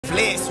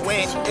Flesh,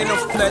 sweat, in the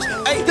flesh.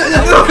 Hey,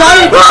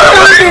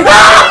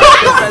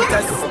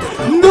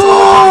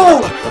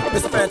 no!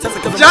 Mr.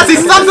 Fantastic. Jazzy,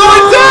 stop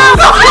going down!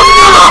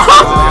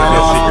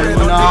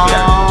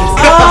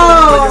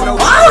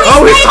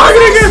 Oh, he's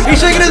targeting him! He's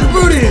shaking his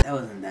booty! That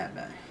wasn't that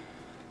bad.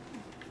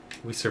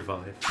 We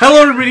survived.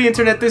 Hello everybody,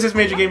 internet. This is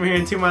Major Gamer here,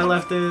 and to my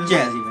left is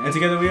Jazzy, man. And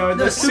together we are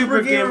the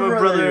Super Gamer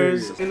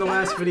Brothers. In the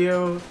last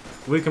video,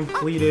 we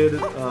completed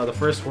the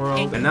first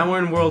world, and now we're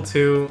in World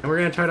 2, and we're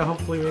gonna try to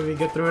hopefully maybe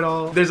get through it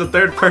all. There's a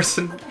third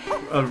person,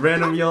 a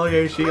random yellow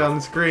Yoshi on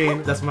the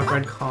screen. That's my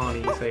friend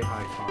Connie. Say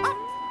hi, Connie.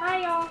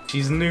 Hi, y'all.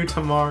 She's new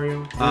to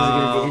Mario. This is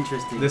gonna be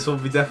interesting. This will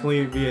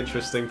definitely be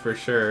interesting for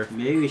sure.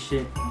 Maybe we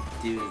should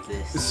do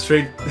this.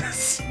 Straight,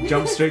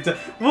 jump straight to.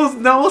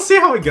 We'll see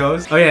how it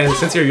goes. Oh yeah, and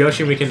since you're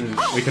Yoshi, we can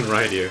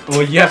ride you.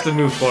 Well, you have to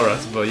move for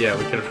us, but yeah,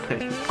 we can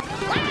ride you.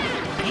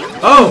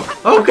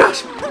 Oh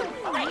gosh!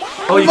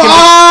 Oh, you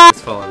can.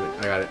 Just follow me.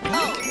 I got it.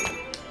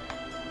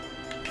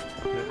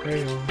 There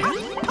you go.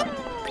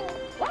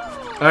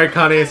 All right,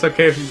 Connie, it's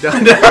okay if you die.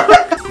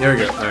 There we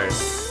go. All right.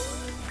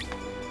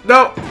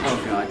 No. Oh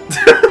god.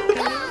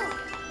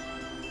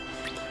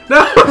 No,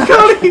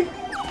 Connie.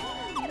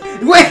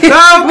 Wait!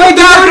 No, wait! Get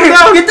down here!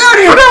 No. Get down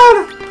here!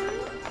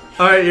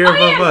 Alright, you're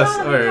above yeah, us.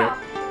 no, Alright.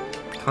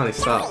 Connie,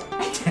 stop.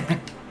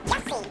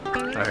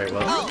 Alright,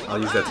 well, I'll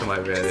use that to my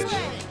advantage.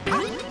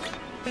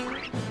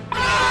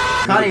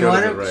 Connie,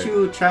 why don't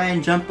you try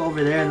and jump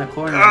over there in the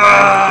corner? Or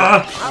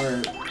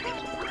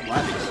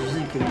what? She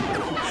doesn't kill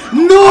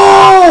you.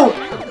 No!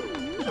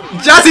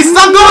 Jazzy,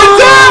 stop going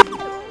down!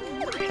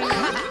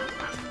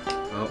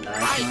 Oh.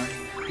 Nice one.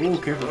 Ooh,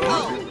 careful.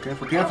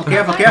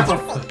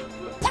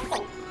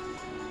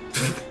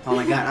 Oh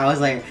my god, I was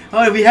like,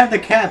 oh, we have the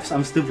caps.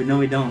 I'm stupid. No,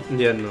 we don't.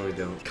 Yeah, no, we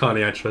don't.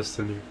 Connie, I trust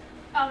in you.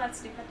 Oh, that's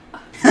stupid.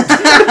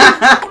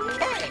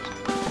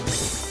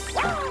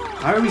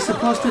 How are we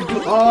supposed to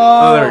do?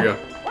 Oh, there we go.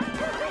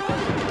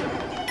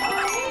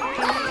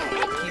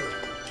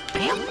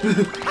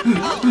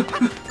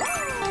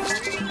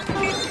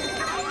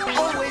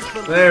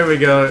 There we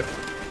go.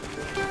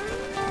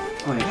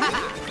 Oh, yeah.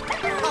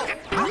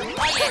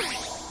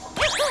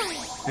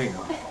 There you go.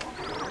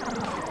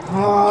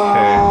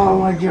 Oh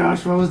my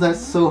gosh, why was that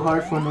so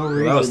hard for no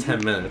reason? That was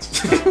 10 minutes.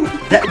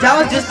 that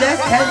was just that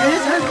 10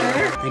 minutes right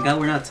there. Thank God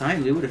we're not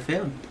timed, we would have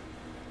failed.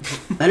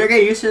 Let her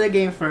get used to the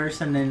game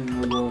first and then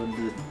we'll go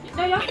do it.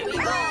 No, y'all can do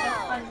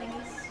fun things.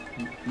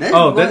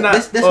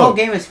 This whole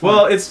game is fun.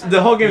 Well,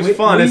 the whole game's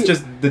fun. It's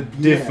just the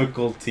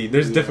difficulty.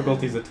 There's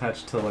difficulties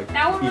attached to like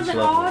That one each wasn't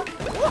level. hard?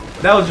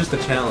 That was just a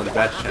challenge,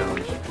 batch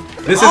challenge.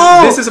 This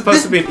is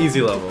supposed to be an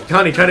easy level.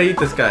 Connie, try to eat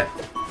this guy.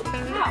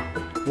 How?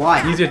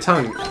 Why? Use your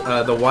tongue,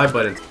 the Y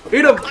button.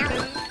 Eat him!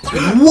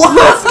 What?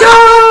 Let's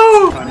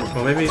go!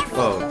 Well, maybe.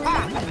 Oh.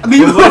 I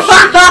mean, Well,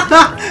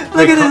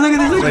 look at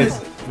this.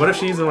 What if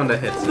she's the one that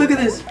hits? Look at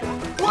this. Look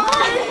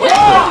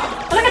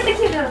at the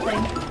cute little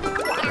thing.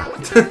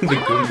 The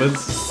Goombas.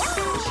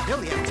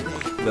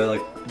 They're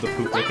like the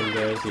poop looking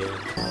guys, yeah.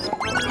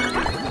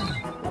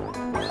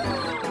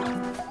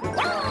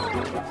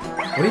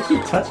 Why do you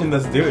keep touching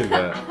us doing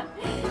that?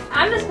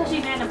 I'm just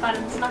pushing random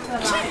buttons, not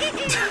gonna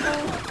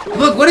lie.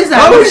 Look, what is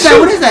that? Oh, What is that?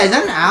 What is that? Is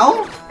that an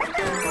owl?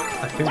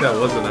 I think that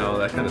was an owl,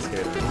 that kind of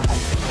scared me.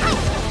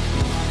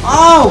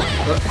 Oh!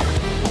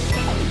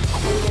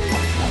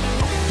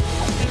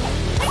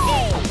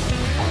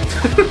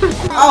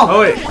 Oh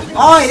wait!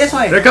 Oh wait, this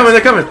way! They're coming!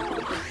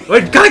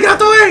 Wait, gotta get out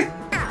the way!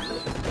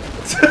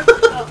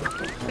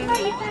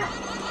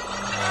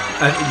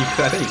 I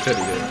think you could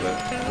have did, but...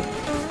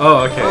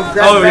 Oh, okay.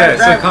 Grab.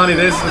 So Connie,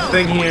 there's a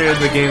thing here in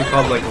the game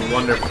called like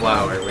Wonder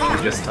Flower, which you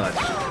just touch.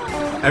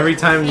 Every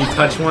time you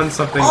touch one,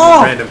 something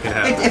random can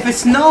happen. If it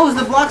snows,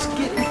 the blocks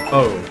get...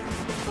 Oh,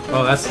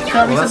 that's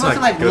not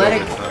like, good.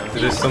 let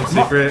Is there some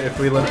secret if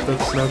we let the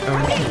snow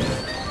come?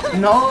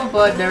 No,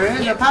 but there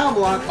is a power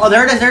block. Oh,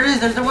 there it is.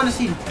 There's the one to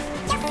see.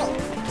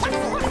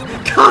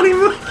 Connie,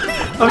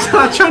 I'm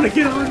not trying to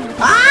get on.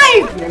 Aye!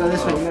 You gotta go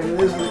this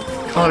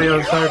way. Connie,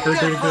 I'm sorry for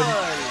doing good.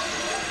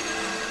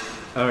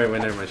 Oh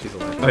wait, never mind, she's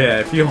alive. Oh yeah,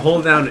 if you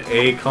hold down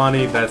A,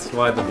 Connie, that's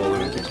why the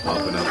balloon keeps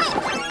popping up.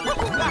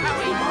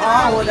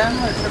 Oh, well that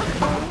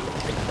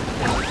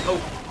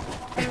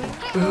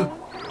was...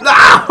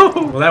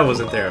 No! Well, that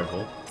wasn't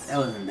terrible. That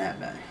wasn't that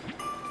bad.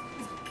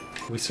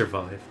 We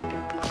survived.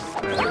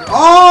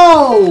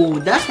 Oh!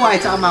 That's why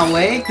it's on my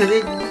way, because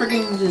it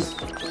freaking just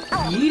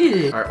yeeted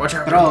it. Alright, watch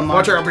out. Throw him,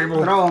 Watch out,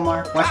 people. Throw him,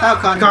 Mark. Watch out,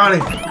 Connie.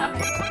 Connie!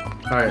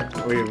 Alright,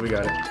 we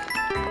got it.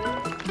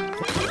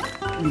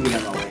 You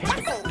get on my way.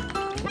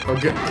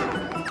 Okay.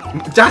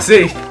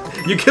 Jazzy!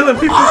 You killing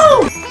people!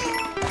 Oh!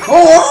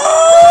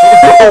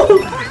 Oh!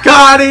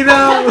 Connie,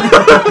 no!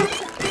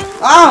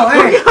 Oh,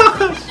 hey! Oh,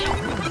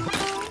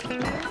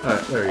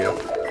 alright, there we go.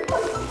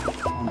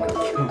 Oh my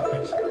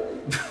gosh.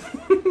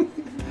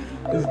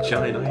 This is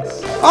giant ice.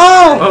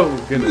 Oh! Oh,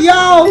 goodness. Yo!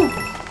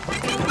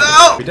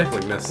 No! We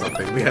definitely missed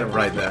something. We had to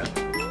ride that.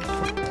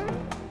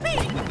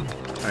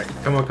 Alright,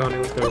 come on, Connie,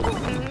 let's go.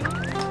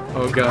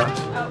 Oh, gosh.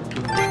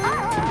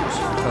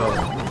 Oh.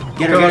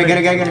 Get her. There we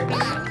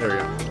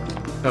go.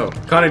 Oh,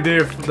 Connie, do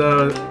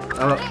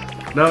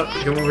no,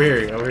 come over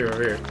here,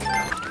 over here.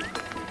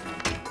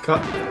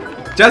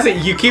 Jesse,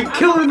 you keep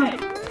killing him.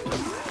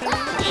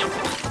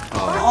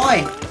 Oh.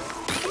 Oi!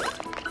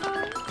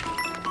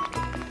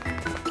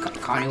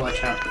 Connie,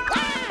 watch out.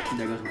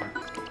 There goes more.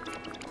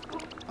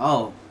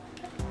 Oh.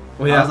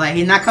 Well, yeah. I was like,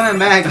 he's not coming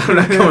back. I'm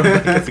not coming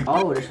back.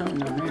 Oh, there's something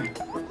down there.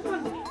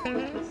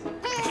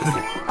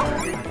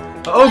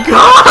 Oh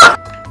God!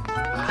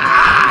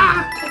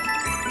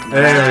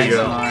 There we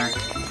go.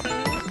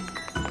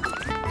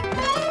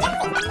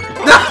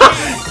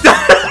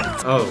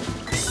 Oh,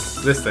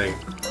 this thing.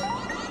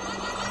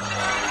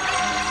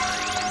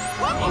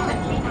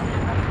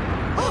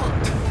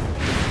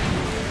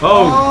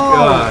 Oh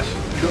gosh.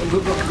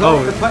 Go.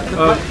 Oh,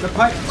 The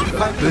pipe.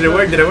 Did it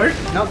work? Did it work?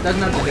 Nope, that's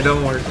not It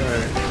don't work.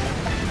 Alright.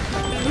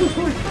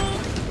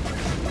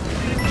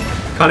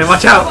 Connie,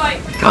 watch out!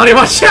 Connie,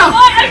 watch out!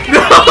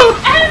 No!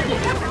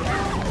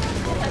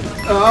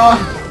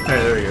 Alright,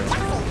 there we go.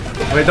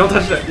 Wait, don't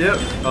touch that. Yep.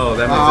 Oh,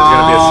 that means it's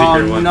gonna be a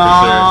secret one no. for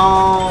sure.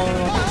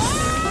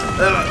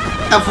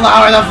 The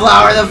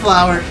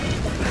flower.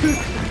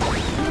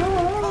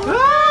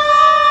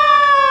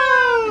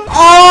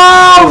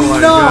 Oh my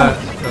no! God.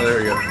 Oh, there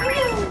we go.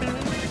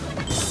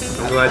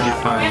 I'm glad you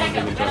find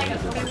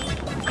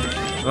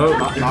Oh,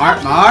 Mark?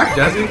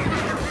 Jesse?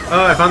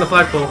 Oh, I found the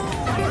flagpole. I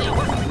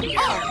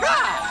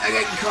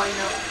got Connie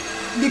now.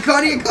 Get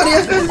Connie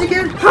as fast as you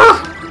can.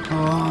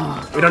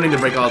 We don't need to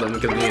break all of them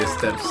because we need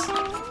steps.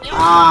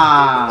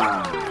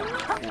 Ah.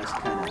 That's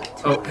kind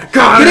of. Oh,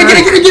 God! Get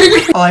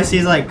it! All I see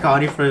is like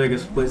Connie for like a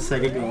split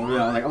second going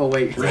around. Like, oh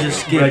wait, let's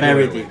just skip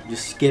everything.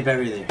 Just skip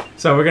everything.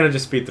 So we're gonna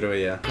just speed through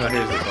it, yeah. Oh,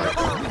 here's the part.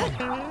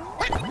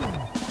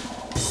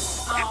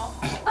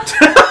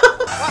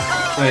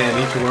 Oh, yeah, in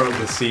each world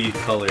the seed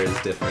color is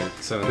different.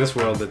 So in this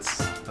world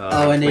it's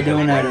oh, and they're like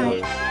doing that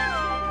color.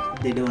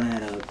 They're doing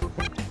that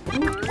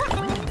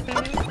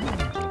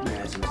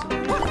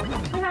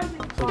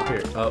Over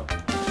here. Oh.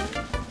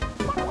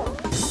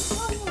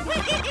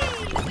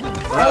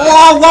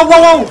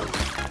 Whoa!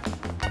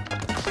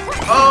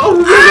 Oh!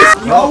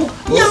 Yo!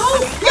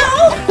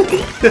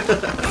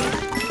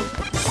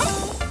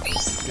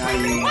 Got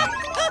you.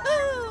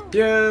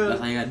 Yeah!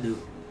 That's all you gotta do.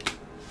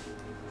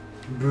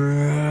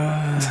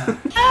 Bruh.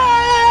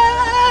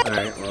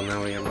 Alright, well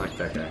now we unlock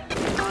that guy.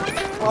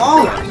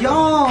 Oh,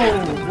 yo!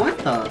 What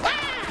the?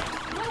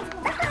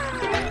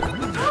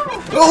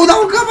 Oh,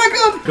 no, come back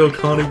up! Go,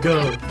 Connie,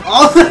 go!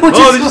 Oh,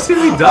 Did you see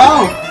me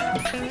die?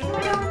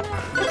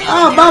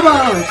 Oh, Bubba!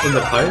 In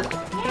the pipe?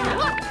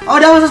 Oh,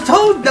 that was a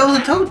toad! That was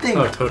a toad thing!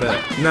 Oh,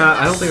 Toadette. Nah,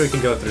 I don't think we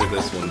can go through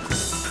this one.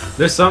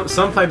 There's some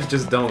pipes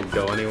just don't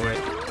go anywhere.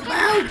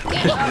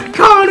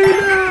 Connie,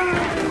 no!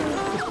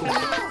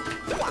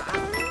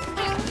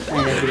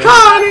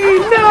 Connie,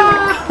 no!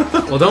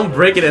 Well, don't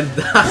break it and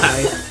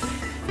die.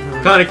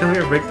 Connie, come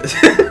here, break this.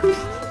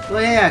 Oh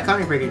yeah,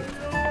 Connie break it.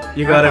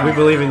 You got it, we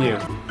believe in you.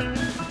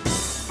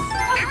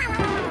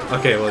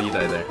 Okay, well, you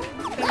died there.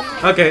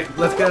 Okay,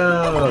 let's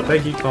go!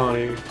 Thank you,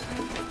 Connie.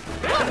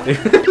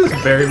 It was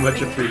very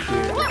much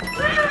appreciated.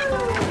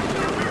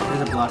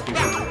 There's a block here.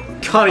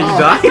 Connie, you No,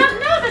 died?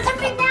 there's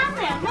something down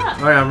there. Look.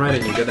 Alright, I'm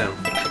riding you, go down.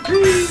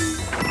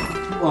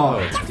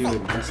 Oh,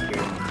 dude, that's scary.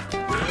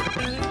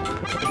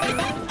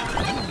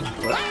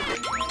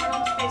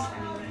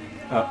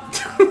 Oh.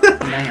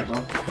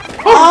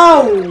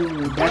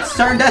 Oh, that's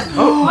certain death.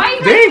 Oh, Why are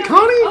you dang, guys-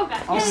 Connie! Oh,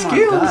 God. Oh my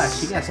skills. gosh,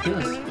 she got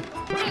skills.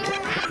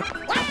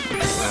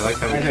 I like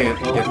how we can't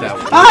get that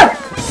one.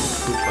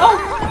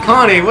 Ah!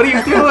 Connie, what are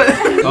you doing?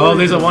 Oh,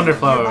 there's a wonder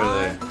flower over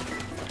there.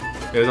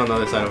 It was on the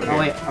other side over here. Oh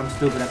wait, I'm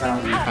stupid. I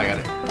found it. I got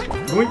it.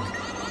 Boink.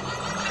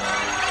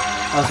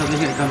 Oh, something's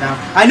gonna come down.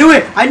 I knew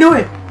it!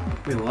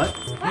 Wait, what?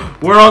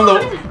 We're on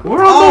the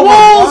we're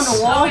walls. on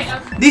the wall. Oh, wait,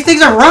 okay. These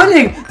things are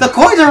running. The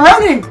coins are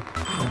running.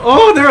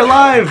 Oh, they're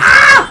alive.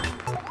 Ah!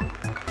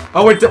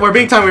 Oh, we're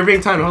being timed.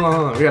 Hold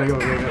on. We gotta go.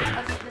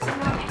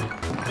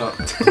 Oh.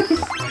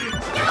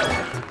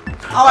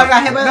 Oh, I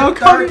got hit by No,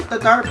 the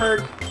dart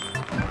bird.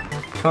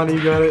 Connie,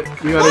 you got it.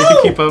 You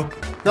can keep up.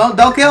 Don't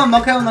kill him.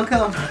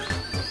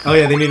 Oh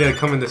yeah, they need to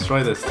come and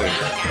destroy this thing.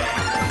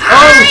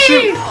 Oh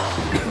shoot!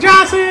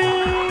 Jesse!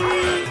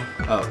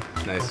 Oh,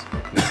 nice,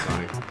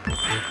 Connie.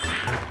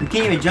 You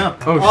can't even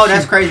jump. Oh, Oh,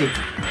 that's shoot. crazy.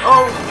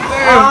 Oh,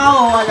 damn!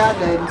 Oh, I got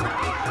that.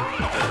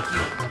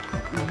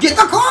 Get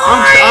the coin!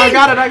 I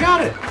got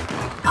it.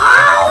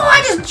 Oh,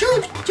 I just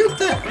juked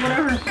that.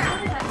 Whatever.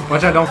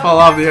 Watch out! Don't fall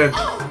off the edge.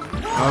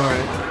 All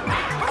right.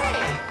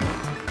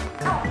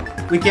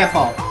 We can't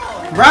fall.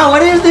 Bro,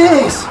 what is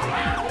this?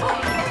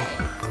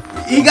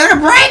 You gotta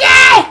break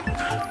it!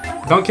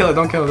 Don't kill it.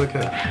 Watch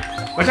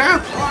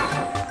out!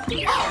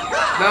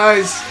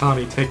 Nice.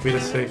 Connie, take me to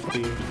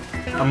safety.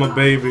 I'm a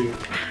baby.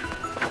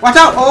 Watch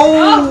out!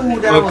 Oh,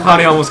 that Look, was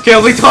Connie almost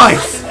killed me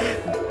twice.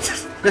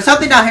 There's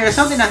something down here.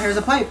 There's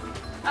a pipe.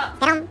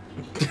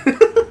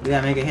 We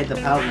gotta make it hit the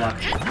power block.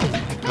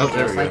 Oh,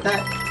 there we Just go. like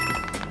that.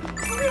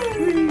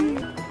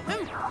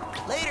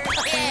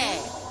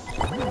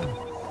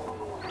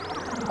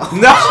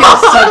 No! She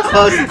was so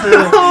close to.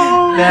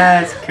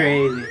 That's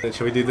crazy. Then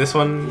should we do this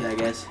one? Yeah, I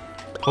guess.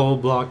 Pole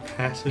block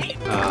passage.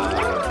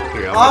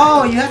 Here,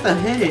 oh, you have to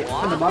hit it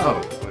from the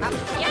bottom.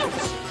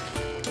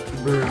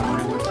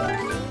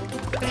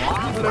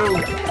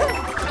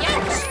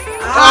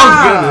 Oh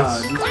goodness!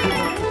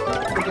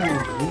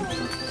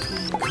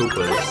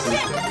 Koopas.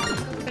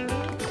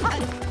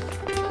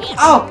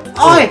 Oh!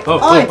 Oi!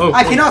 Oi!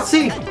 I cannot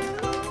see!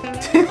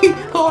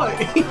 Oi!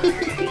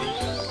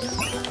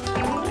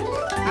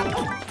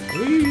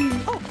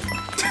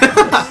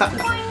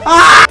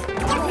 Ah!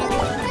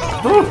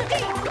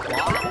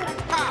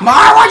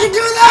 Mar, why'd you do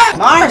that?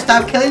 Mar,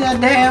 stop killing that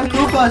damn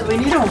Koopas. We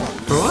need them.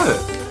 For what?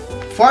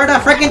 For the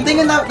freaking thing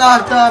in the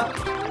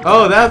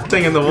Oh, that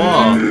thing in the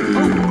wall.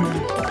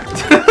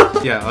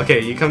 Yeah, okay,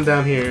 you come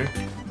down here.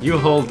 You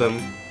hold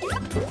them.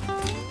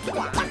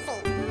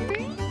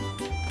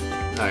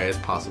 Alright, it's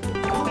possible.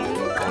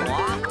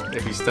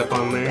 If you step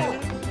on there.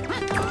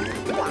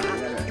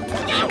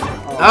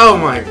 Oh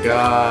my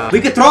god. We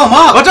could throw them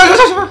up. Watch out, watch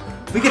out.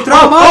 We could throw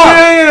them up. Oh,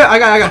 yeah. I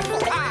got it.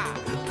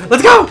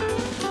 Let's go.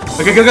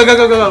 Okay, go. I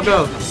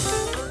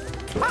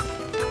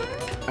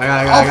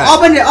got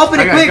it. Open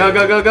it quick. Go.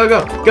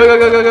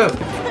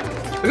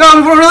 Go,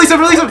 release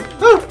him.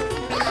 Oh.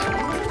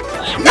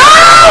 No!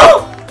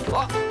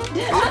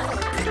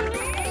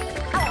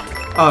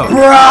 Oh.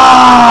 Bro!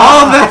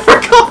 Oh, that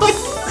forgot.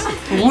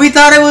 We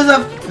thought it was a...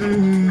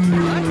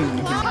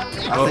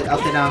 I'll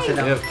sit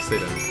down. Yep, stay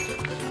down.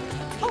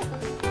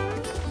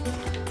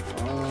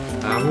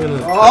 I'm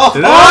gonna...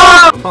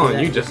 Oh! Come on,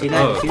 you just... See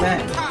that? See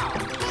that?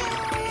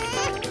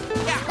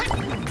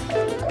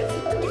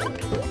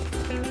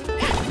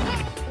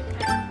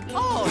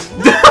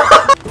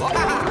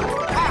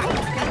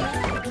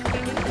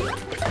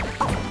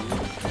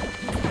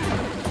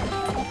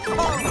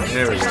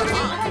 There we go.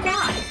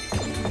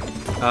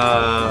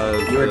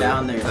 You were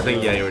down there. I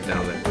think, yeah, you were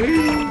down there.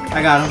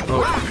 I got him.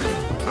 Oh,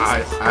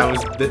 I was...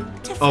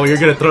 Oh, you're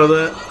gonna throw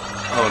that?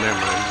 Oh, never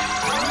mind.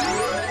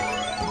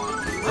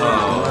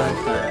 Oh,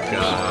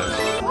 gosh.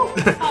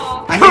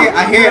 I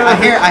hear it.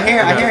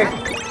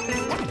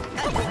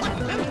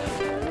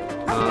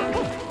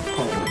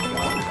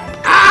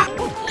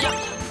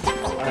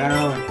 I don't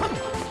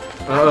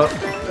know.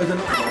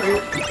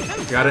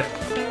 Got it.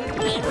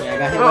 Yeah, I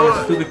got hit by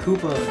a stupid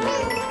Koopa.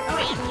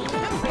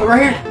 Oh,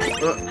 right here.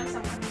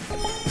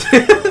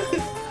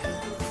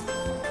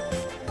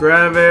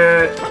 Grab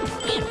it.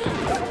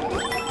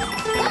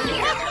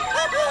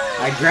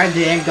 I grabbed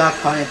it and got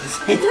caught at the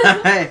same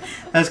time.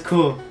 That's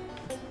cool.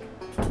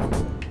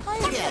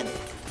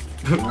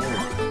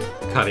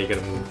 God, you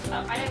gotta move. I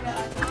didn't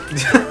realize.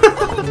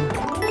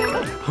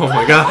 Oh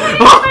my god.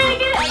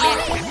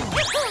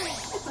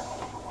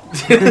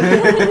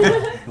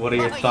 What are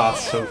your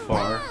thoughts so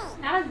far?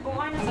 Not as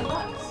boring as it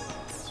looks.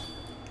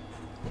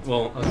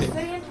 Well, It's okay.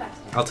 pretty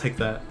interesting. I'll take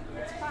that.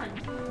 It's fun.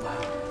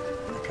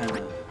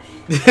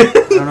 I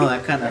don't know,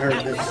 that kind of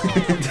hurt.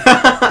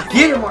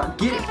 Get it, Mark.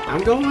 Get it.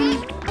 I'm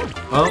going.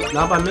 Well,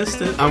 not I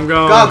missed it. I'm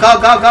going.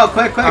 Go.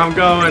 Quick. I'm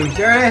going.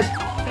 There it is.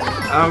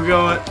 I'm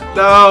going.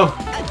 No.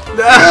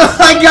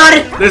 I got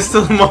it. There's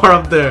still more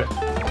up there.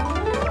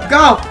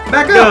 Go.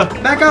 Back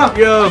up.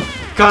 Go.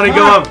 Connie,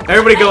 go up.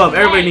 Everybody go up.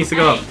 Everybody needs to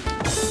go up.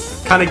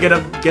 Connie, get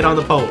up. Get on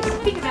the pole.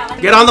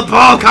 Get on the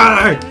pole,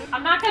 Connor.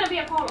 I'm not gonna be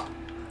a polo.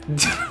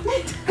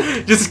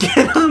 Just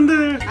get on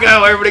there.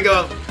 Go. Everybody go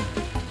up.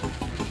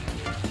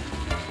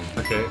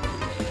 Okay.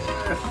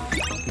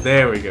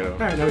 There we go.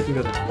 Alright, now we can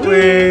go there.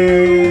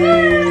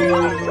 Whee!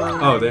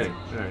 Oh, dang.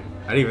 Alright.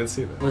 I didn't even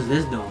see that. What's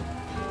this though?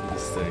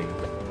 This thing.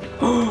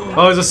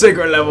 Oh, it's a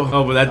secret level.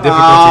 Oh, but that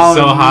difficulty's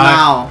so high.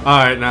 No.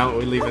 Alright, now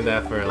we're leaving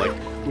that for like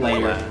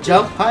later.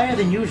 Jump higher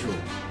than usual.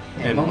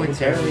 And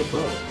momentarily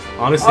close. close.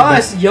 Honestly, Oh,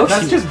 it's Yoshi.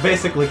 that's just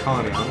basically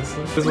Connie,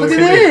 honestly. Look at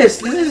this.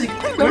 This is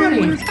Connie.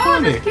 Where's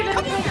Connie?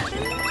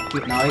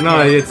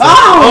 No, it's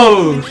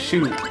oh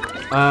shoot.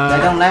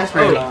 That don't last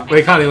very long.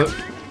 Wait, Connie, look.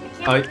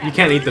 You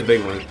can't eat the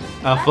big one.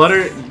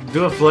 Flutter,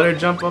 do a flutter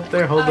jump up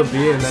there, hold the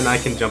B, and then I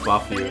can jump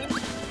off you.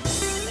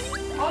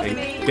 And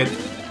get.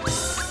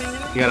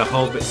 You gotta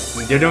hold it.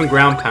 You're doing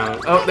ground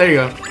pound. Oh, there you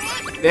go.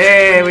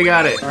 Hey, we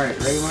got it. Alright,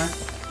 ready, Mark?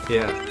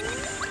 Yeah.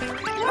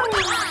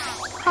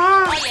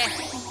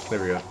 There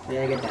we go.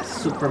 Yeah, I get that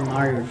Super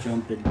Mario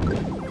jumping.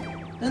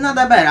 It's not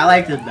that bad. I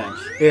like this bench.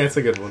 Yeah, it's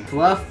a good one.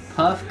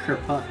 Fluff-Puff,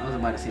 Kerfuff. I was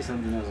about to say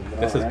something else.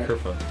 This is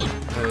Kerfuff.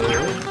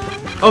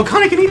 Oh,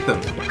 Connie can eat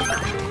them.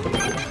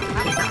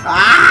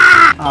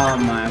 Ah! Oh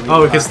my.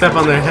 Oh, we can step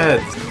on their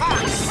heads.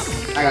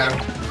 I got him.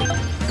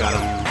 Got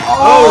him.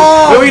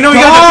 Oh! Wait, no, we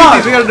gotta defeat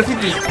these. We gotta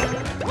defeat these.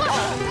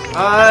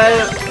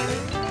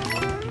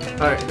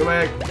 Alright, go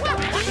back.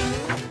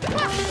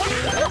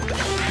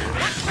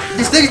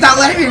 This thing's not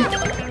letting me.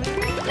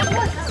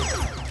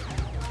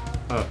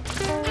 Oh.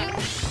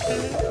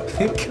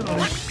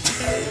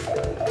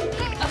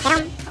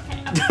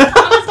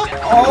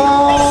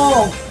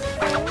 Oh!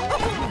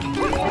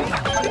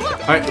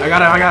 Alright, I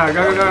got it.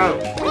 Go.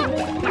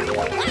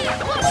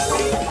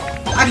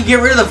 I can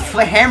get rid of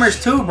the hammers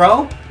too,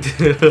 bro.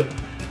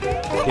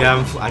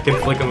 Yeah, I can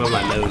flick them with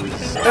my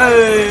nose.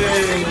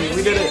 Hey,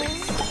 we did it.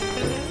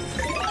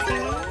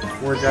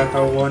 We got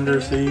the Wonder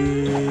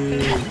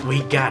Seed.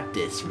 We got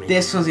this, man.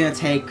 This one's gonna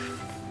take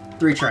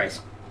 3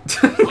 tries.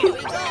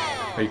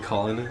 Are you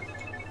calling it?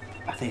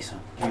 I think so.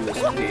 You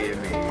just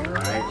gave me,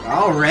 right?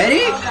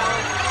 Already?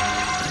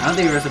 I don't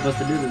think we were supposed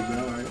to do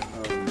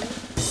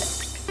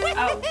this, but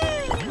alright.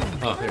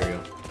 Oh, there we go.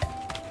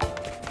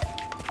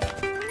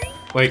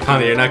 Wait,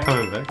 Connie, you're not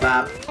coming back?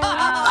 Bop.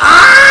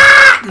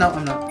 Ah! No,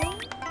 I'm not.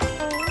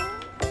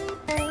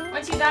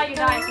 Once you die,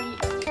 so you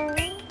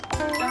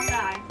don't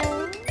die.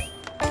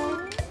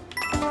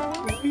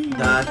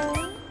 Dot,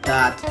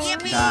 dot,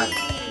 dot,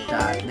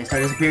 dot. They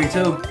start disappearing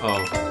too.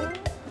 Oh.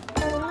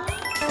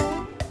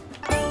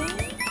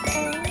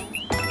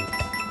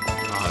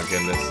 Oh,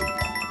 goodness.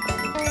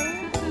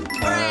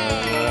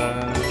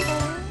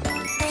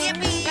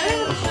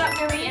 Gotta shut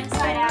your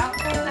inside out.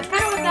 That's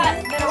kind of what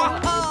that little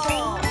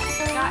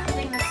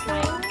thing looks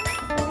like.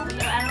 The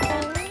little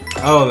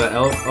elephant. Oh, the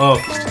elf. Oh.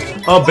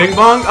 Oh, Bing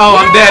Bong? Oh,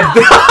 I'm dead.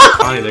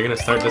 Connie, they're gonna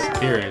start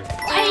disappearing.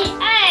 Hey!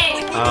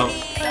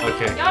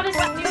 Okay. Y'all just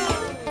do it.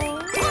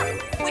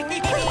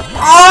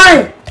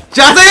 Oh!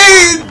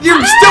 Jesse!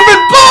 You stupid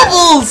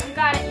bubbles! You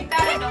got it,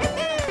 don't.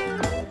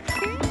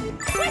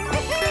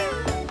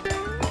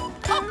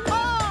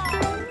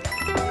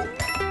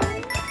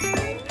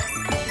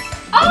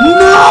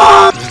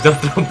 No! Just don't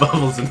throw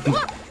bubbles in them.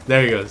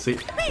 There you go, see?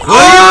 What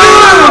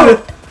are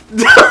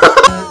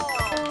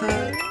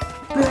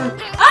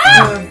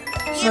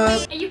you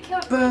doing? You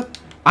killed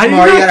I didn't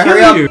Mario, you gotta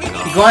hurry up. you.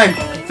 Keep going.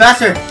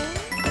 Faster.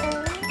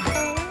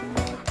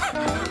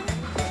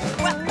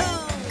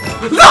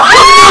 No!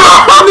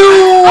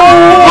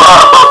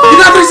 You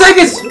got 3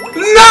 seconds. No!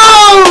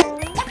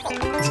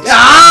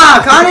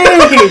 Ah,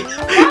 Connie!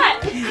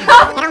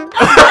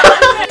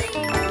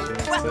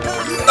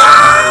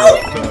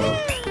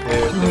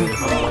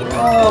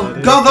 Oh,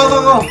 go, go, go,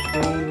 go.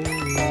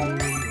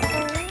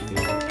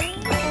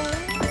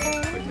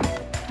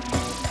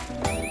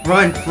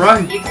 Run,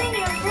 run. You think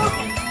it was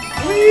broken.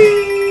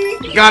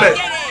 Got it.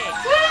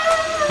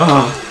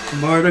 Oh.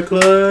 Marta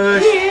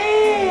Clutch.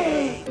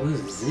 What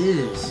is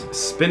this?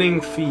 Spinning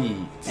feet.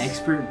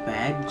 Expert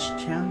badge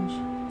challenge?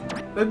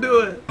 Let's do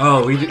it.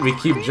 Oh, we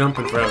keep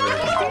jumping forever.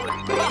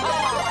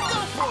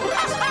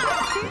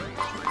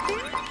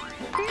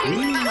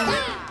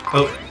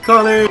 Oh,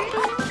 Connie!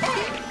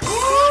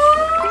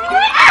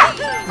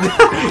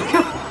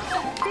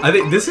 I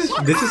think this is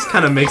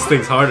kind of makes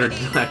things harder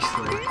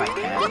actually. My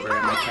cat,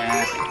 bro, my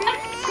cat.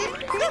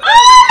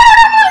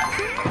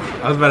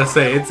 I was about to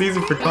say it's easy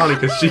for Connie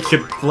because she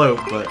can float,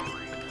 but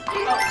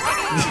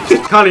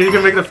Connie, you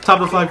can make the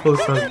top of the flagpole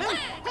this time.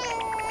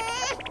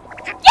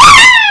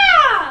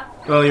 Yeah!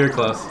 Well, you were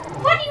close.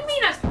 What do you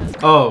mean I'm supposed to?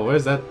 Oh,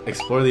 where's that?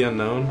 Explore the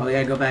unknown. Oh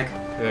yeah, go back.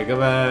 Yeah, go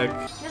back. He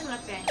doesn't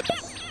look good.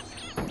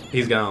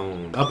 He's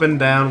gone. Up and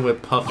down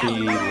with Puffy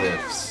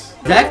Lifts.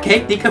 Is that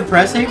cake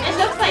decompressing? It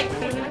looks like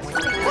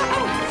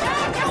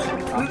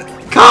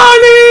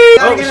Connie!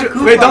 Gotta Oh, get a shit.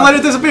 Koopa. Wait, don't let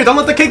it disappear. Don't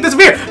let the cake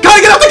disappear.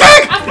 Connie, get off the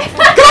cake!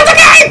 Get off the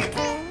cake!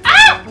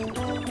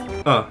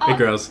 Oh, it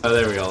grows. Oh,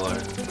 there we all are.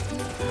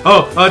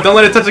 Oh, don't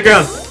let it touch the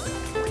ground.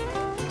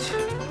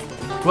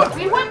 What?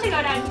 we want to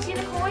go down. You see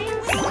the coins?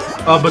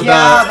 Oh, but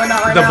Yeah, but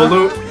not right the now.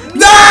 balloon.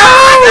 No!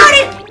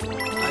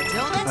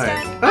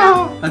 Alright.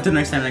 Oh. Until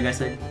next time, like I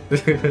said.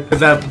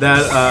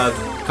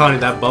 Connie,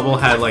 that bubble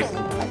had like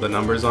the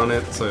numbers on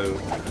it, so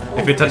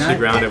if it touched the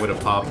ground, it would have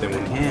popped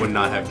and would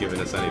not have given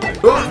us anything.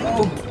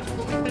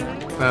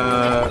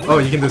 Oh,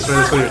 you can destroy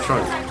this with your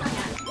trunk.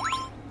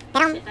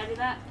 Did I do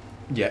that?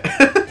 Yeah.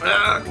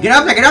 Get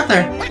up there, get up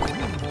there!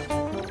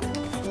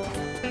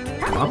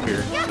 I'm up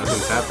here.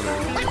 Nothing's happening.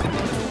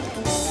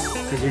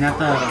 Because you're not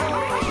the...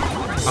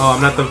 Oh,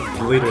 I'm not the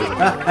leader.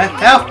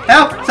 Help!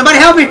 Help! Somebody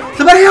help me!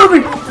 Somebody help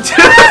me!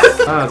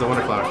 Ah, it's a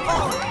wonder flower.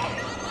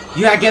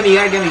 You gotta get me, you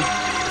gotta get me.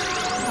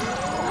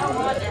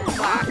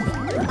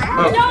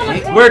 Oh, No,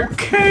 we're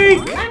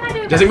cake! I'm not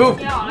doing Jesse, that. move!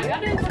 Yeah, I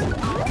gotta do it.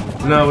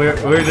 No,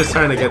 we're just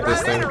trying to get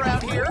this thing. You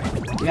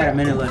got a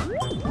minute left.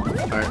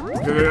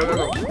 Alright. Go, go, go,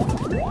 go.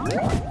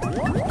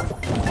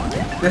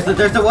 There's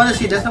the one to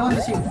see, there's the one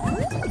to see.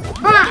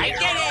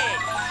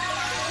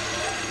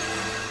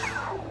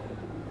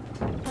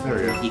 There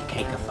we go.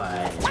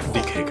 Decakified.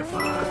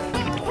 Decakified.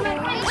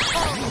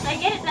 I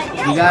get it.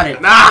 You got it.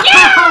 Ah!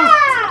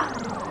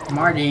 Yeah!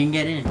 Mark didn't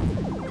get in.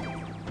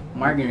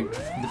 Mark gonna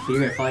defeat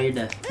her and fall your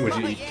death. Would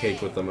you eat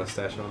cake with a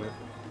mustache on it?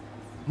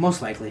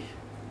 Most likely.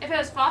 If it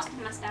was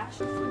frosted mustache.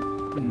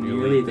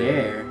 Nearly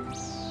there.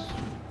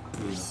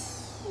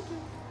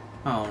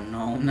 Oh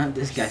no, not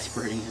this guy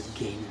spreading his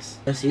gayness.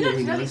 Oh, see, there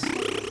he goes.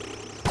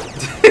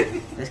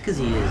 That's because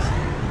he is.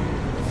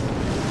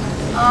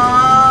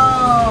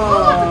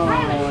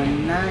 Oh,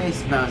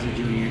 nice, Bowser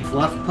Jr.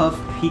 Fluff-Puff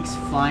Peaks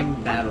Flying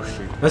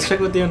Battleship. Let's check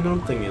what the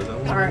unknown thing is.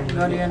 Alright,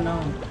 go to the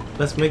unknown.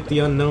 Let's make the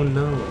unknown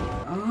known.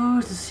 Oh,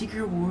 it's a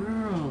secret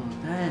world.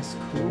 That's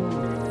cool.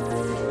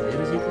 Is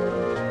it a secret world?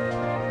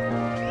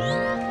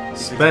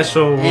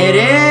 Special world. It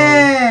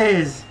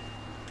is!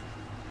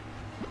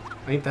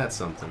 Ain't that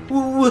something?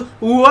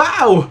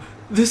 Wow!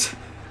 This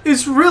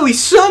is really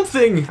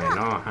something! I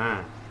know,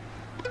 huh?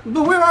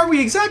 But where are we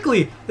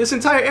exactly? This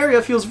entire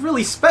area feels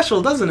really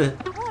special, doesn't it?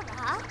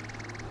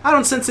 I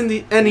don't sense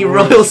any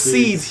royal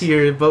seeds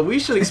here, but we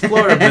should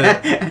explore a bit.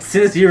 As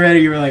soon as you're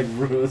ready, you were like,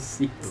 royal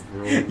seeds.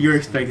 You were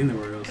expecting the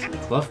royal seeds.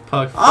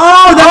 Fluff-Puff.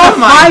 Oh, that's a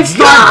my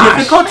 5-star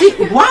difficulty?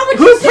 Why would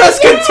Who you press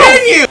say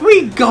continue?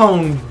 We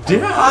gone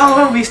down.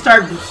 Oh, we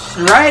start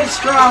right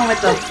strong with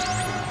the...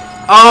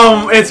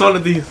 It's one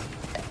of these.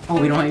 Oh,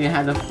 we don't even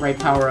have the right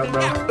power up,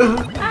 bro.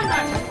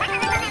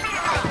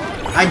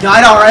 I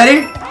died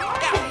already?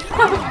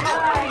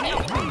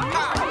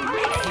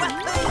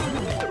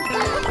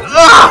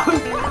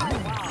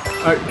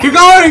 Alright, keep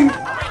going!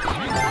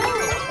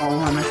 Oh,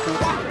 I messed up.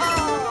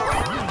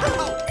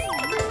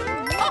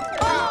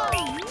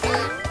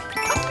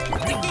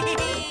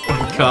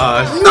 Oh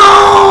gosh. No!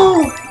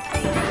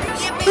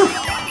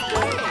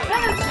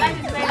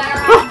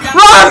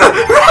 Run!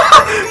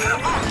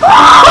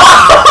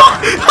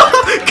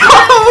 Go!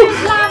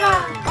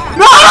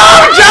 No!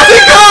 Jesse,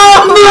 go!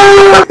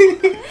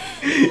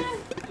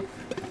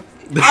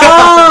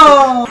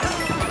 Oh!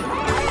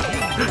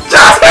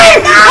 Jesse!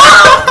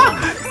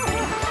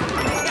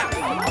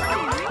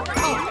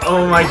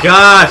 Oh my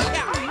gosh!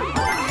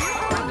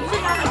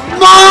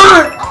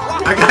 More!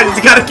 I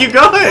gotta keep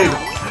going!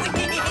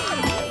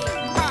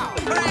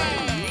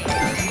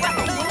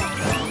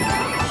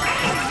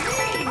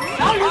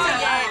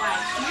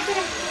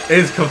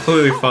 It's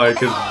completely fine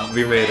because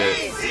we made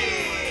it.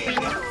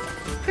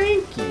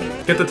 Thank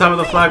you. Get the top of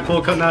the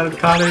flagpole, come down and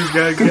Connor.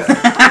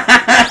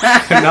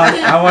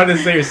 I wanted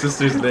to say your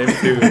sister's name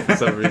too for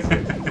some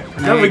reason.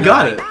 No, we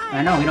got it.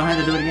 I know, we don't have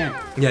to do it again.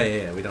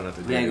 Yeah, we don't have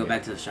to do it. Yeah, again. go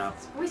back to the shop.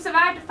 We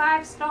survived a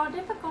 5-star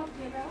difficulty,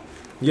 though.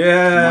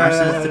 Yeah.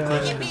 Marcel's the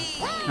clutch.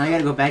 Now I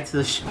gotta go back to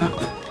the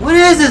shop. What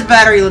is this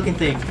battery looking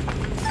thing?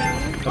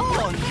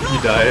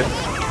 You died.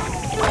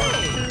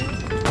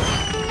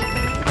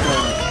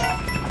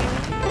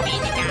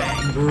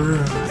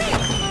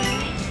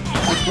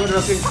 Let's put it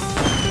up here.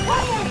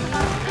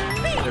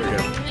 There we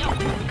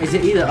go. Is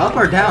it either up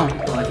or down?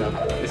 Oh, it's up.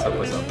 It's up,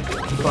 it's up.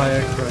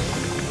 Fire crush.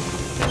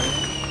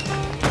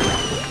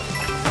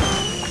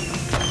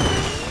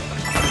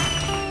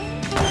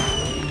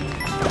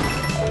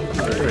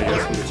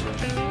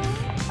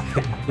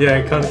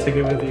 Yeah, come take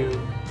it with you.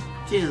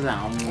 Jesus. There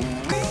we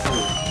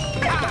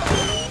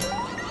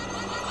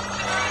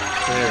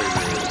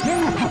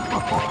go.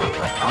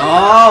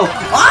 Oh!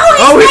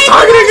 Oh, he's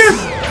targeting us!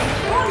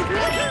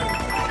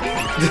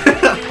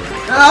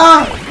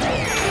 Ah!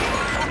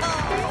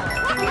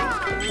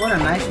 What a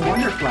nice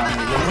wonder flower,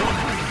 bro.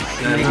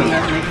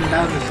 Making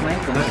Bowser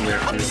swank over here.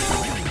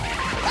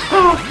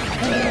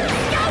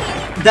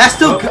 That's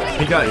still good.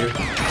 He got you.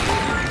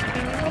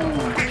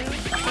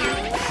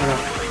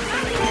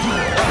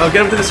 Oh,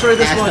 get him to destroy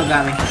this That one. still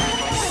got me.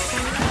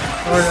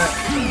 Alright.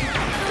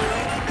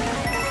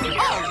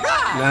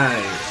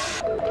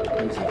 Nice.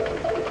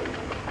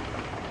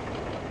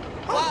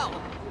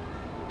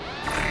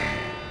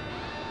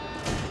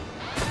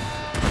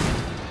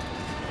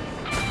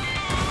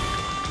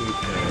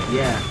 Okay.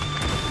 Yeah.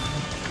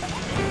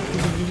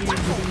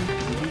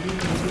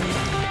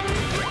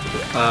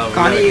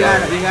 Connie, you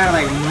gotta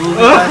like move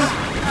us.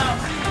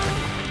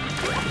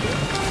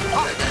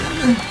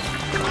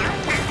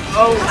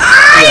 Oh!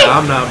 Yeah,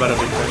 I'm not about to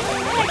be quick.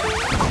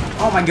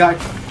 Oh my god.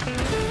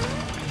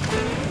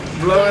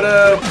 Blow it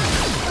up!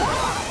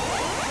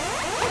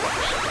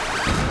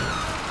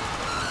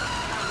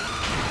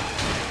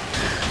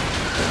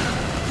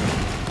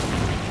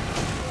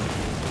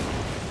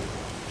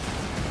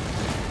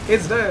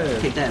 It's dead!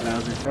 Take that,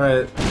 Bowser.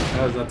 Alright,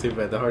 that was not too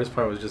bad. The hardest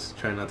part was just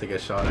trying not to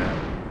get shot at.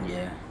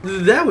 Yeah.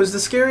 That was the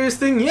scariest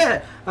thing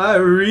yet! I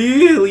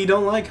really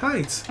don't like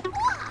heights.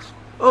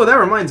 Oh, that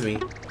reminds me.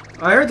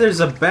 I heard there's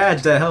a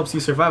badge that helps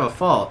you survive a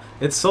fall.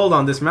 It's sold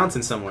on this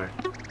mountain somewhere.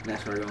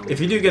 That's where we're going. If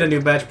you do get a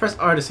new badge, press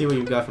R to see what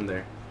you got from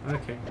there.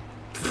 Okay.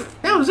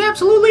 That was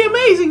absolutely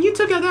amazing! You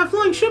took out that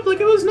flying ship like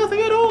it was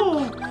nothing at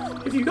all!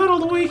 If you got all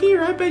the way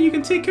here, I bet you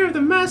can take care of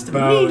the master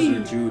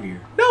meanie. Jr.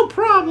 No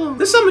problem!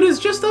 The summit is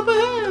just up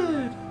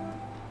ahead!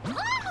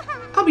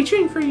 I'll be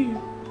cheering for you.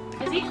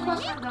 Is each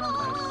cluster going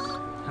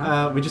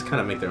first? We just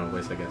kind of make their own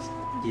voice, I guess.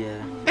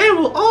 Yeah. And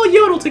we'll all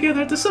yodel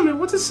together at the summit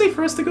once it's safe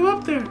for us to go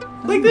up there.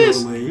 Like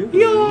this.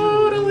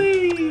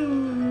 Yodeling.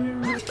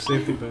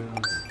 Safety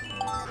bands.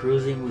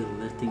 Cruising with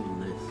lifting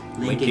lifts.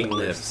 Linking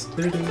lifts.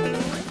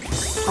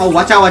 Oh,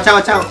 watch out, watch out,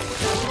 watch out!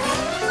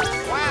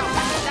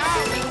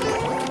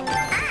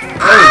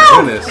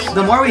 Oh goodness.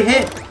 The more we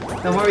hit,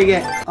 the more we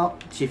get. Oh,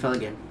 she fell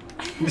again.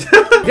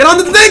 Get on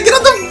the thing! Get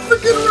on the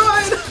freaking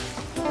ride!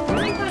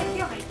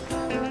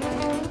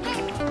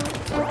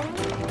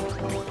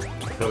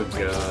 Oh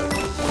god.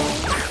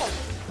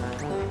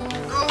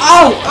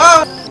 Oh!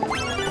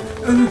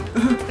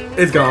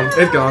 It's gone.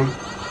 It's gone.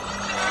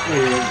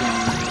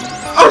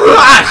 Oh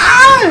gosh!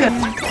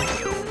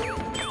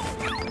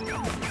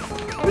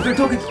 What are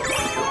talking?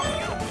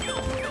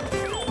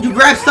 You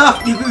grab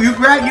stuff. You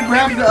grab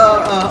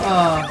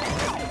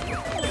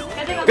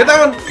Get that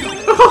one!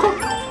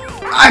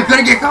 I'm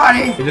gonna get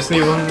Connie. You just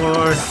need one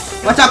more.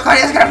 Watch out,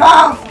 Connie! It's gonna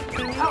fall.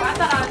 Oh, I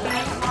thought I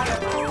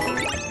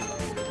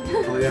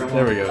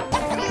There we go.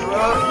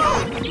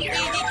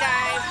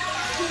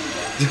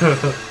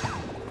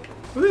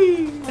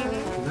 Whee!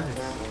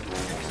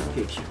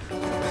 Picture.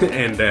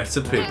 And that's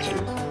a picture.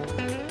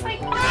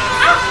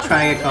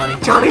 Try it,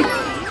 Connie. Johnny!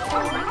 Connie!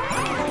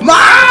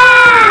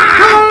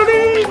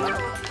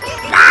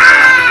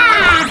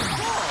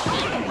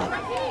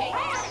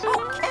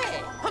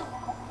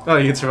 Oh,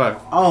 you can survive.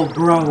 Oh,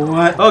 bro,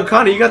 what? Oh,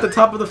 Connie, you got the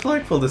top of the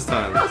flagpole this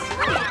time.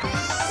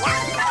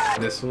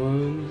 This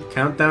one.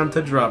 Countdown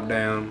to drop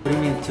down. What do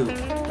you mean 2?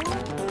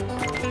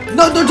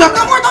 No, don't jump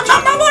no more! Don't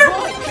jump no more!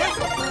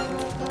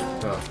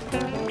 Oh.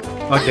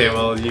 Okay,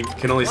 well, you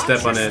can only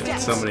step on it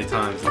so many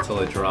times until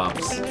it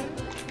drops.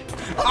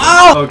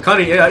 Oh! Oh,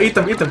 Connie, yeah, eat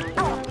them, eat them.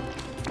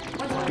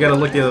 You gotta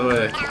look the other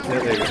way.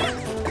 There you go.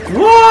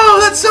 Whoa,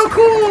 that's so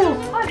cool!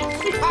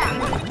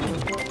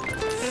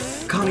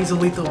 Connie's a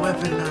lethal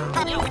weapon now.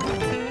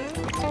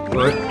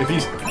 What? If you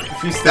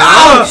step.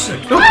 Ouch!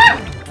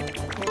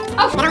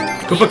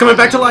 Koopa coming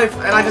back to life,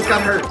 and I just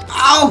got hurt.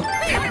 Ow!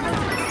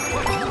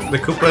 The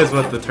Koopa is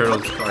what the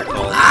turtles are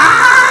called.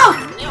 Ow!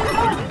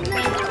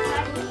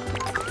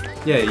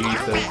 Yeah, you eat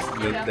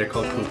those. They're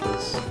called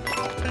Koopas.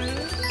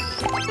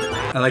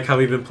 I like how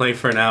we've been playing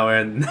for an hour,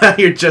 and now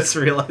you're just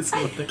realizing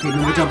what they're. Okay, no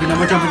more jumping, no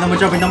more jumping, no more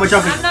jumping, no more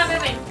jumping. I'm not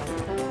moving.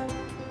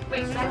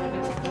 Wait, should I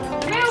move?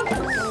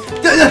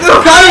 I'm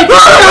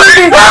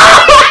sorry.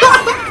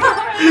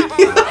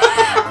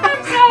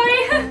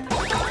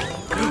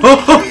 Oh,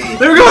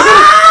 there we go!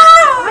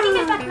 How do you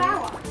get that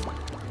flower?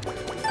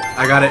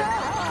 I got it.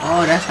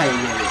 Oh, that's how you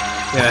get it.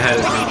 Yeah, I had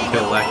it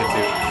kill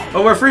Lakitu.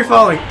 Oh, we're free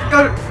falling.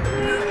 Got it.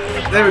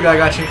 There we go, I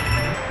got you.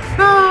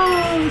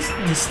 No,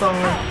 the star.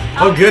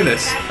 Oh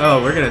goodness.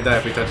 Oh, we're gonna die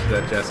if we touch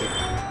that, Jesse.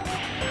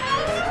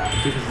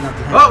 Because it's not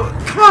the head. Oh,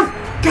 come on,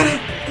 get it.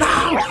 No.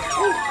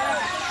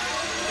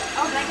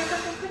 Oh, did I get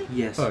something pretty?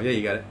 Yes. Oh yeah,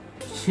 you got it.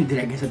 Did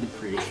I get something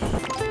pretty?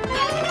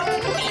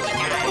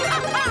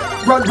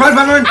 Run, run,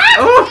 run, run!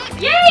 Oh,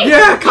 Yay!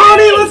 yeah,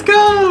 Connie, let's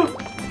go.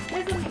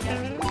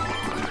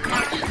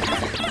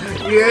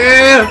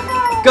 Yeah,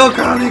 go,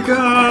 Connie, go.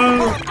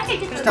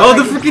 Oh,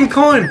 the freaking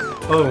coin.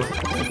 Oh.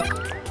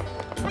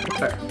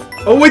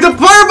 Oh wait, the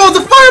fireballs!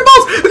 The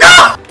fireballs!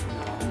 No!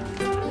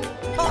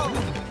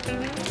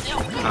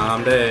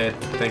 I'm dead.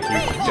 Thank you,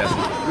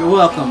 Jesse. You're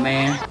welcome,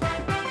 man.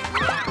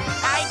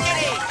 I did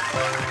it!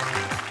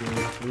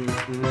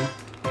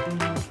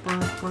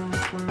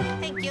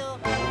 Thank you.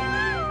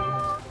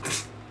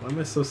 Why am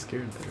I so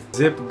scared there?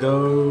 Zip,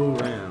 go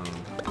round.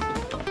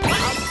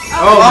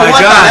 Oh, Oh my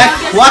what god! The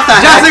heck? What the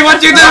Jesse, heck?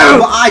 what'd you do?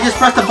 Well, I just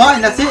pressed the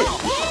button, that's it.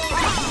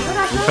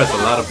 You pressed a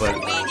lot of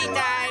buttons. Easy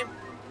time.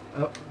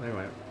 Oh, never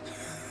mind.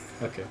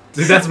 Okay.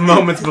 Dude, that's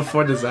moments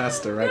before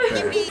disaster right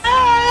there.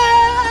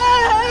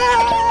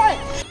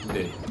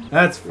 Dude,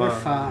 that's fun. We're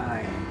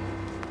fine.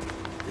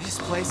 This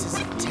place is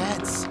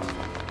intense.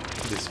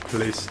 This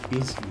place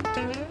is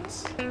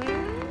intense.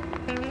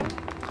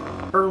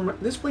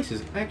 This place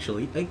is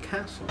actually a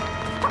castle.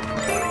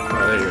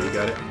 Oh, there you go, you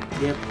got it.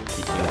 Yep.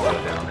 You can go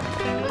down.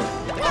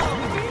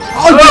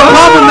 Oh, your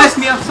bubble messed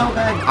me up so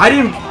bad. I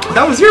didn't.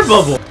 That was your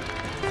bubble.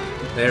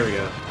 There we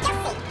go.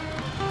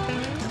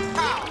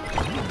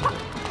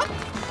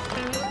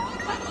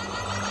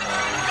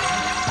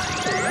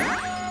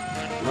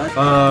 What?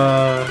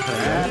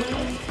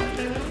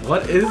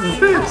 What is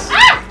this?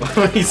 Why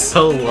are we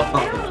so I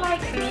long? don't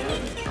like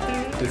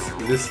Is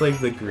this like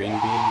the green bean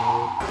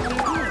mode?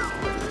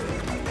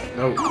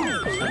 Oh.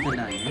 Something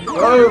down here.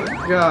 Oh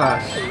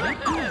gosh.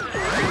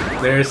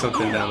 There's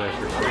something down there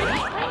for sure.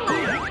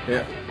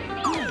 Yeah.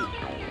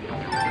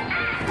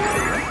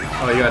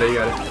 Oh, you got it, you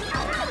got it.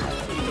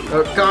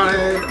 Oh, got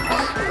it!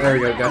 There we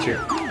go, got you.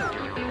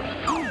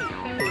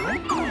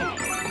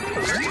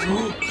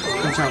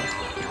 Watch out.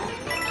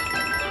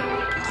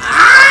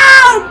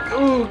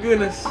 Oh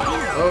goodness.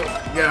 Oh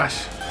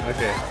gosh.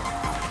 Okay.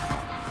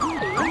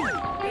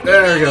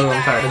 There we go,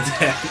 I'm tired of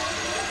that.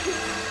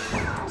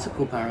 It's a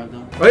cool power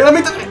though. Wait, let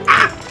me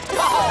ah!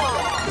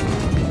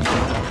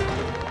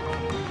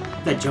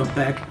 That jump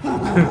back.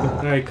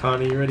 Alright,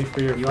 Connie, you ready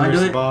for your You wanna do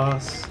first it?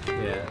 boss?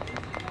 Yeah.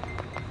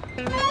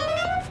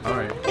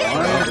 Alright.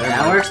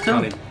 That works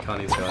too.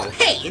 Connie's got it.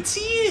 Hey, it's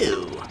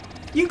you!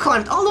 You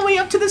climbed all the way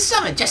up to the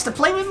summit just to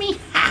play with me?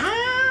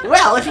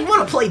 Well, if you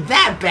want to play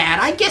that bad,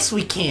 I guess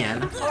we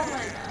can.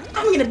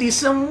 I'm gonna do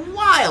some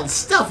wild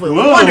stuff with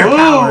wonder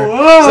power,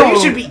 so you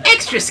should be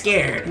extra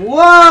scared. Whoa,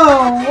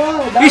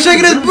 whoa. He's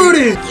shaking his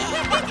booty!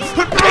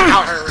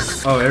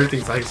 Oh,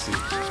 everything's icy.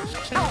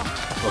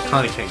 Well,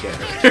 Connie can't get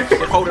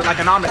her. Hold it like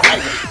an omelet.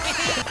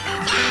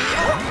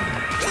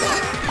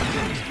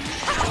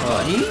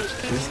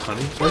 This is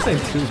Connie? This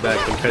ain't too bad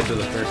compared to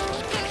the first one.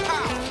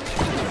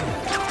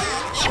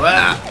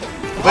 Wow.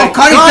 Oh,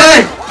 Connie's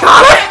dead!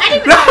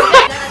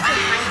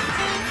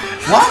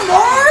 One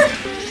more?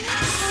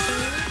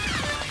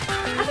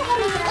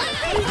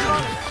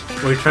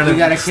 We're trying We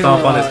gotta to kill,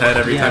 stomp on his head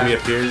every time he yeah.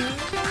 appears.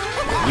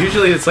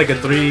 Usually it's like a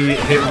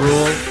 3-hit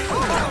rule,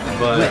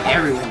 but With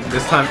everyone.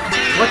 this time...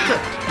 What the...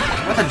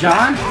 What the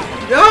John?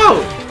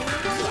 No!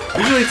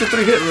 Usually it's a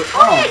 3-hit rule.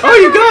 Oh. Oh,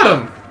 you got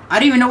him! I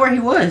didn't even know where he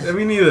was.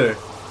 Me neither.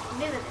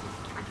 Neither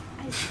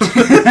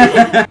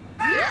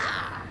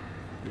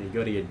You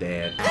go to your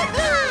dad.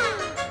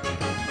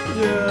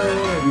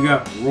 Yeah. You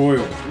got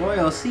Royal.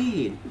 Royal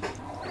Seed.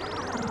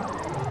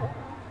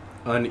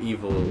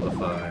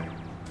 Unevilify.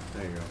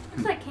 There you go.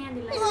 Looks like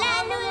candy. Like Kinda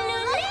does,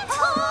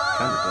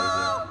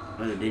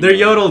 Oh, yeah. They're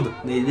yodeled!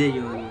 They did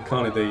yodel.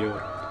 Connie, they're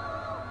yodeled.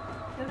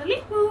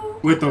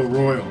 With the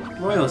Royal.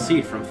 Royal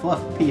Seed from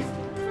Fluff-Puff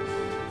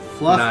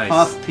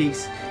Nice.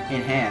 peaks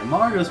in hand.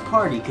 Mario's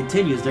party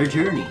continues their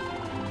journey,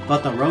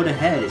 but the road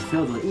ahead is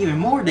filled with even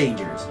more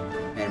dangers,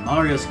 and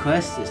Mario's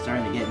quest is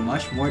starting to get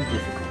much more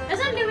difficult.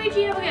 Doesn't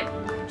Luigi ever get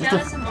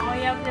jealous of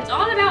Mario? Because it's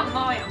all about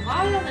Mario.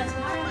 Mario this,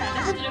 Mario that.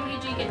 Doesn't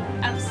Luigi get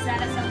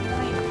upset at some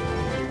point?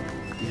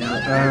 You know,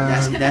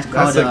 that's a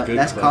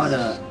called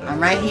a I'm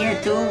right here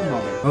too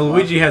moment. Well,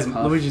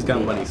 Luigi's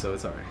got money, so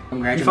it's alright.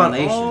 Congratulations.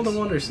 You found all the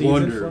Wonder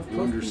Seeds.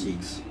 Wonder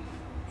Seeds.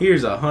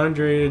 Here's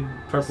 100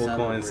 purple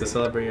coins to Celebrate.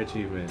 celebrate your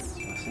achievement.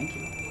 Oh, thank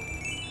you.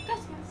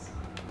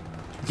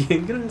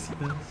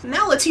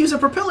 Now let's use a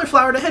propeller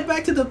flower to head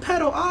back to the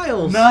Petal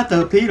Isles. Not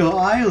the Petal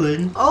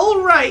Island.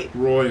 Alright,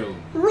 Royal.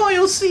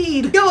 Royal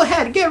Seed. Go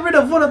ahead, get rid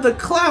of one of the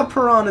cloud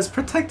piranhas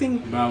protecting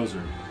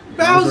Bowser.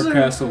 Bowser.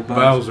 Castle.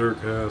 Bowser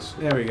Castle.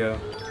 There we go.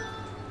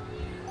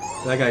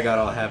 That guy got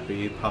all happy.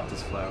 He popped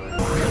his flower.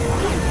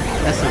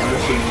 That's the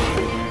Yoshi.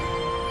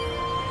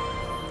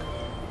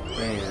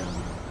 Bam.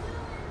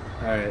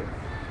 Alright.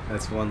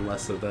 That's one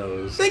less of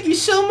those. Thank you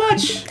so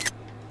much.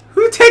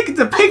 Who took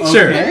the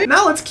picture? Okay.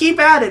 Now let's keep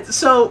at it.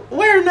 So,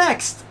 where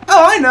next?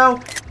 Oh, I know.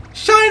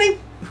 Shining.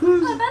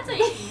 Oh, that's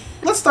it.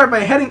 Let's start by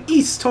heading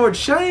east towards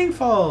Shining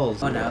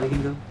Falls. Oh, now we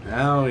can go.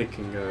 Now we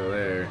can go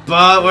there.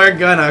 But we're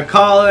gonna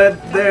call it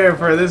there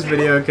for this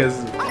video because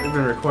we've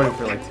been recording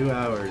for like 2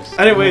 hours.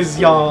 Anyways,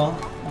 y'all,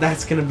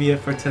 that's gonna be it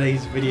for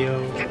today's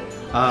video.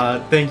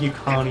 Thank you,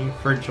 Connie,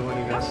 for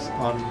joining us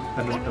on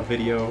a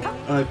video.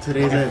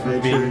 Today's And for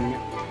adventure.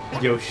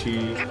 being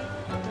Yoshi.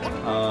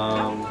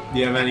 Do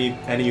you have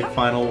any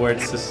final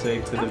words to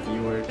say to the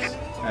viewers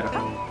at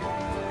home?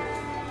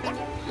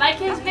 Like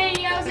his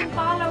videos and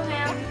follow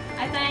him,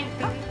 I think.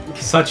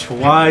 Such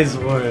wise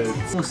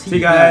words. We'll See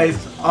you guys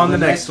on the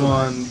next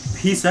one.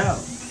 Peace out.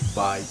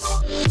 Bye.